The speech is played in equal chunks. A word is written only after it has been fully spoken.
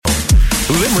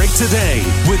Limerick Today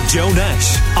with Joe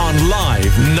Nash on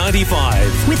Live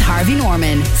 95. With Harvey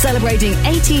Norman, celebrating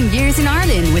 18 years in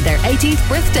Ireland with their 18th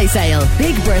birthday sale.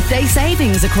 Big birthday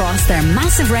savings across their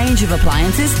massive range of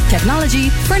appliances, technology,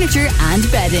 furniture and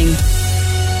bedding.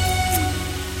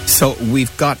 So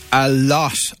we've got a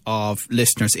lot of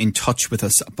listeners in touch with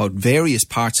us about various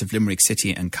parts of Limerick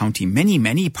City and County.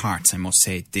 Many parts, I must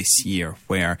say, this year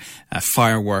where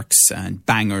fireworks and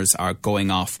bangers are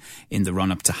going off in the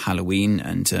run-up to Halloween.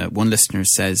 And one listener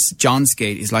says,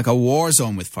 Johnsgate is like a war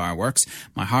zone with fireworks.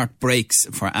 My heart breaks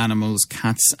for animals,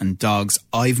 cats and dogs.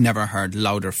 I've never heard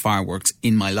louder fireworks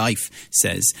in my life,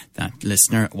 says that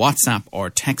listener. WhatsApp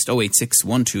or text 086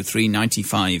 123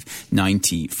 95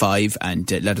 95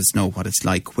 and let us know what it's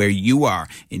like where you are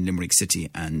in Limerick City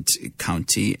and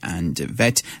County. And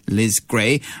vet Liz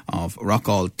Gray of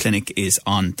Rockall Clinic is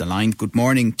on the line. Good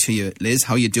morning to you, Liz.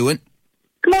 How you doing?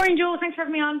 Good morning, Joe. Thanks for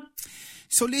having me on.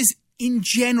 So, Liz, in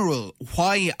general,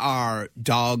 why are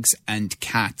dogs and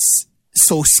cats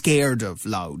so scared of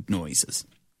loud noises?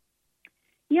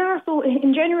 Yeah, so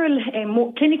in general,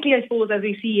 clinically, I suppose, as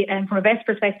we see from a vet's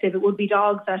perspective, it would be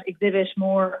dogs that exhibit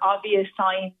more obvious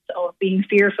signs of being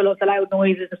fearful of the loud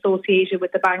noises associated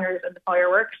with the bangers and the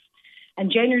fireworks.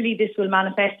 And generally, this will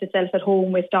manifest itself at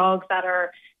home with dogs that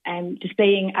are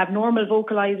displaying abnormal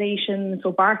vocalization,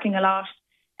 so barking a lot,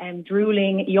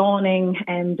 drooling, yawning,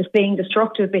 and displaying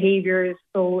destructive behaviours.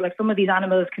 So, like, some of these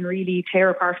animals can really tear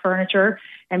apart furniture,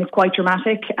 and it's quite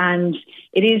dramatic. And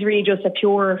it is really just a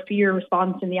pure fear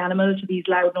response in the animal to these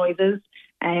loud noises.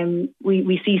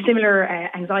 We see similar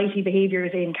anxiety behaviours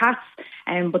in cats,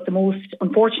 but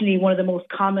unfortunately, one of the most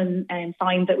common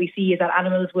signs that we see is that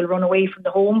animals will run away from the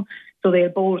home. So they'll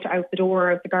bolt out the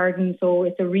door, out the garden. So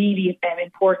it's a really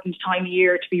important time of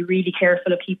year to be really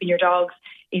careful of keeping your dogs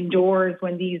indoors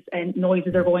when these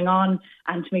noises are going on,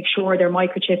 and to make sure they're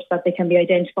microchips that they can be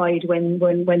identified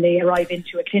when they arrive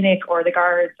into a clinic or the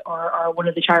guards or one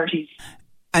of the charities.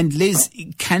 And Liz,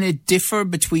 can it differ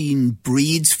between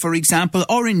breeds, for example,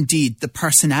 or indeed the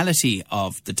personality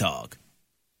of the dog?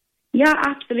 Yeah,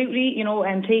 absolutely. You know,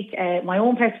 and take my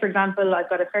own pets, for example. I've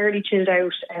got a fairly chilled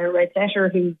out red setter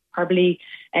who's probably,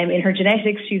 in her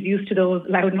genetics, she's used to those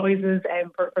loud noises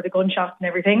for the gunshots and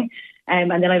everything.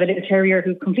 And then I have a little terrier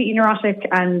who's completely neurotic,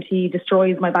 and he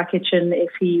destroys my back kitchen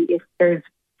if there's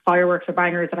fireworks or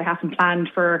bangers that I haven't planned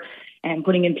for, and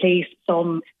putting in place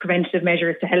some preventative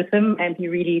measures to help him, and he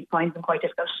really finds them quite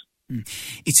difficult.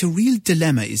 It's a real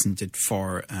dilemma, isn't it,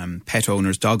 for pet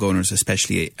owners, dog owners,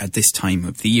 especially at this time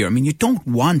of the year. I mean, you don't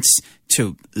want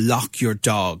to lock your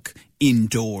dog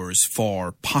indoors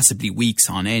for possibly weeks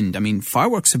on end. I mean,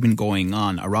 fireworks have been going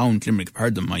on around Limerick, I've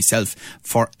heard them myself,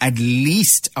 for at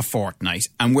least a fortnight,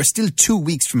 and we're still 2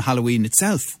 weeks from Halloween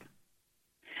itself.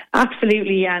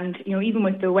 Absolutely, and you know, even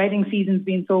with the wedding seasons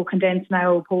being so condensed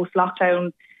now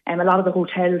post-lockdown, a lot of the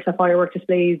hotels have firework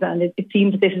displays, and it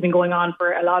seems that this has been going on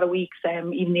for a lot of weeks,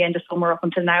 even the end of summer up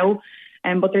until now.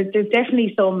 But there's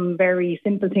definitely some very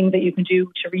simple things that you can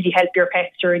do to really help your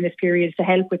pets during this period to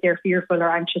help with their fearful or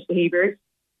anxious behaviours.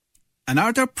 And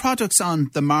are there products on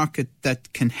the market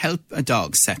that can help a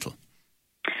dog settle?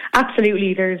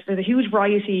 Absolutely. There's a huge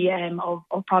variety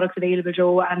of products available,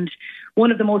 Joe, and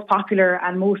one of the most popular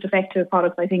and most effective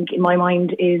products, I think, in my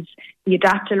mind, is the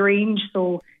Adaptil range.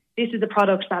 So this is a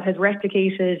product that has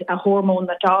replicated a hormone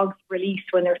that dogs release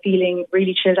when they're feeling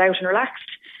really chilled out and relaxed.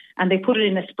 And they put it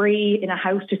in a spray, in a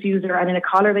house diffuser, and in a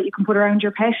collar that you can put around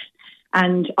your pet.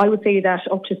 And I would say that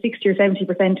up to 60 or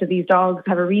 70% of these dogs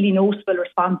have a really noticeable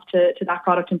response to that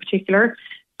product in particular.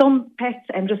 Some pets,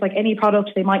 just like any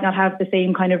product, they might not have the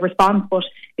same kind of response, but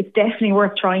it's definitely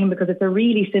worth trying because it's a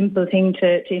really simple thing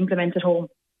to implement at home.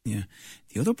 Yeah.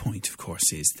 The other point, of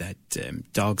course, is that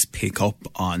dogs pick up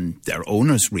on their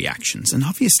owners' reactions. And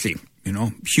obviously, you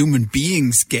know, human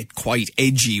beings get quite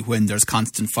edgy when there's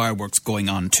constant fireworks going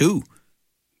on too.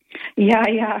 Yeah,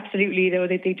 absolutely. Though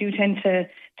they do tend to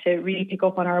really pick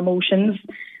up on our emotions.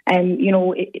 You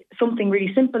know, something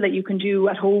really simple that you can do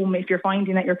at home if you're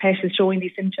finding that your pet is showing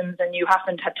these symptoms and you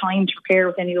haven't had time to prepare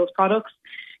with any of those products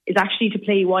is actually to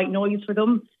play white noise for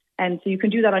them. And so you can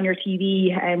do that on your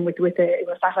TV with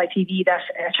a satellite TV, that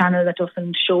a channel that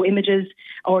doesn't show images,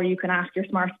 or you can ask your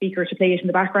smart speaker to play it in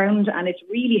the background, and it's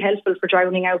really helpful for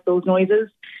drowning out those noises.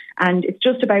 And it's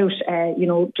just about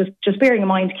just bearing in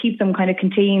mind to keep them kind of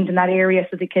contained in that area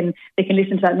so they can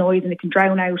listen to that noise and they can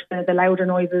drown out the louder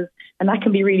noises, and that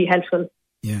can be really helpful.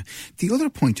 Yeah. The other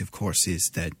point, of course,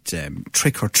 is that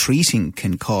trick-or-treating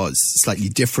can cause slightly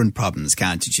different problems,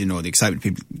 can't it? You know, the excitement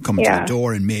of people coming to the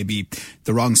door and maybe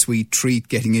the wrong sweet treat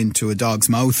getting into a dog's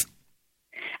mouth.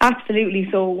 Absolutely.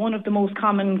 So one of the most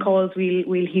common calls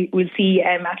we'll see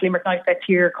at Limerick Night Vets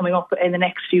here coming up in the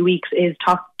next few weeks is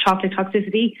chocolate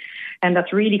toxicity, and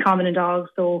that's really common in dogs.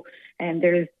 So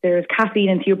there's caffeine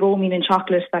and theobromine in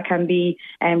chocolate that can be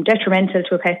detrimental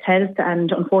to a pet's health,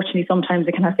 and unfortunately sometimes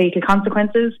it can have fatal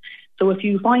consequences. So if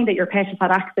you find that your pet has had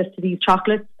access to these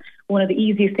chocolates, one of the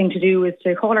easiest things to do is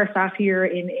to call our staff here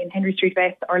in Henry Street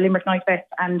Vets or Limerick Night Vets,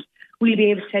 and we'll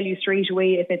be able to tell you straight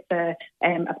away if it's a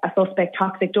suspect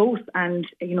toxic dose, and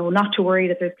not to worry,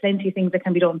 that there's plenty of things that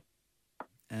can be done.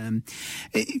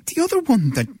 The other one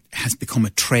that has become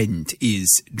a trend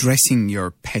is dressing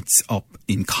your pets up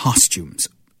in costumes.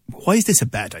 Why is this a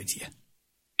bad idea?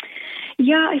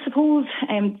 Yeah, I suppose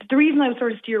the reason I would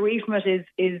sort of steer away from it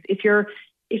is if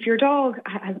your dog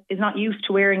is not used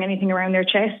to wearing anything around their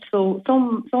chest. So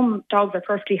some dogs are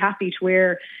perfectly happy to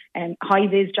wear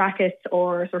high-vis jackets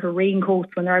or sort of raincoats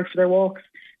when they're out for their walks,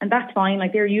 and that's fine.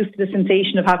 Like, they're used to the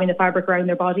sensation of having the fabric around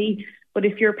their body. But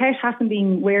if your pet hasn't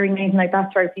been wearing anything like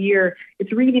that throughout the year,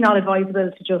 it's really not advisable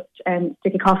to just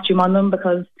stick a costume on them,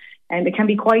 because it can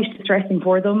be quite distressing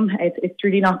for them. It's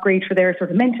really not great for their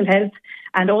sort of mental health,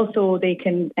 and also they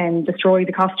can destroy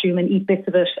the costume and eat bits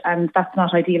of it, and that's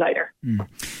not ideal either.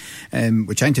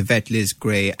 We're chatting to vet Liz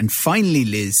Gray. And finally,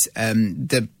 Liz,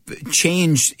 the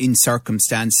change in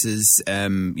circumstances,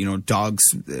 dogs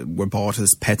were bought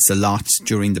as pets a lot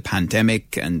during the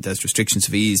pandemic, and as restrictions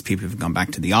have eased, people have gone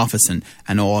back to the office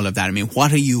and all of that. I mean,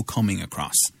 what are you coming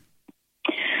across?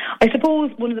 I suppose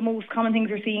one of the most common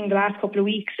things we're seeing the last couple of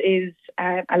weeks is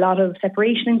a lot of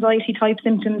separation anxiety type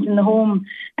symptoms in the home.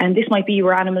 And this might be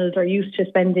where animals are used to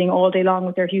spending all day long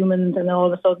with their humans, and then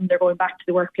all of a sudden they're going back to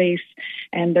the workplace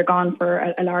and they're gone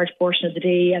for a large portion of the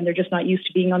day, and they're just not used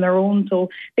to being on their own. So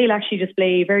they'll actually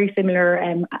display very similar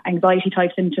anxiety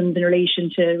type symptoms in relation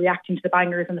to reacting to the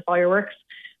bangers and the fireworks.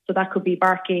 So that could be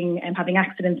barking and having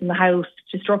accidents in the house,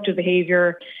 disruptive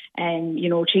behaviour, and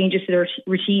changes to their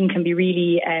routine can be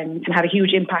really can have a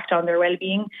huge impact on their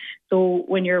well-being. So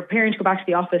when your parents go back to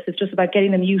the office, it's just about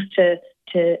getting them used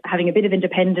to having a bit of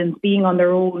independence, being on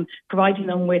their own, providing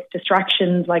them with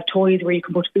distractions like toys where you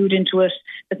can put food into it,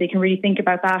 that they can really think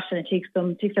about that, and it takes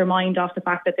their mind off the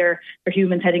fact that they're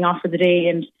humans heading off for the day.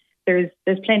 And there's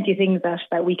plenty of things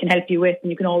that we can help you with,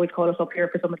 and you can always call us up here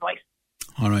for some advice.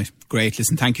 All right, great.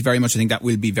 Listen, thank you very much. I think that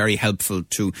will be very helpful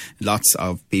to lots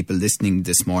of people listening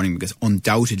this morning, because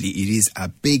undoubtedly it is a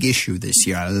big issue this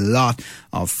year. A lot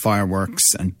of fireworks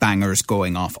and bangers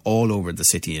going off all over the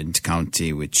city and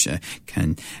county, which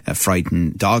can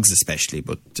frighten dogs especially,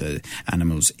 but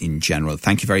animals in general.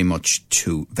 Thank you very much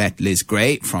to vet Liz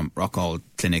Gray from Rockall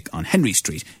Clinic on Henry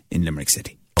Street in Limerick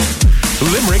City.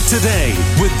 Limerick Today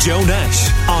with Joe Nash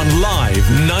on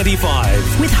Live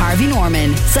 95. With Harvey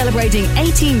Norman, celebrating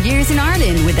 18 years in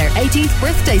Ireland with their 18th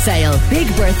birthday sale. Big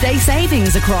birthday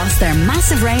savings across their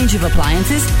massive range of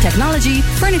appliances, technology,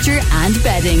 furniture and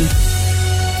bedding.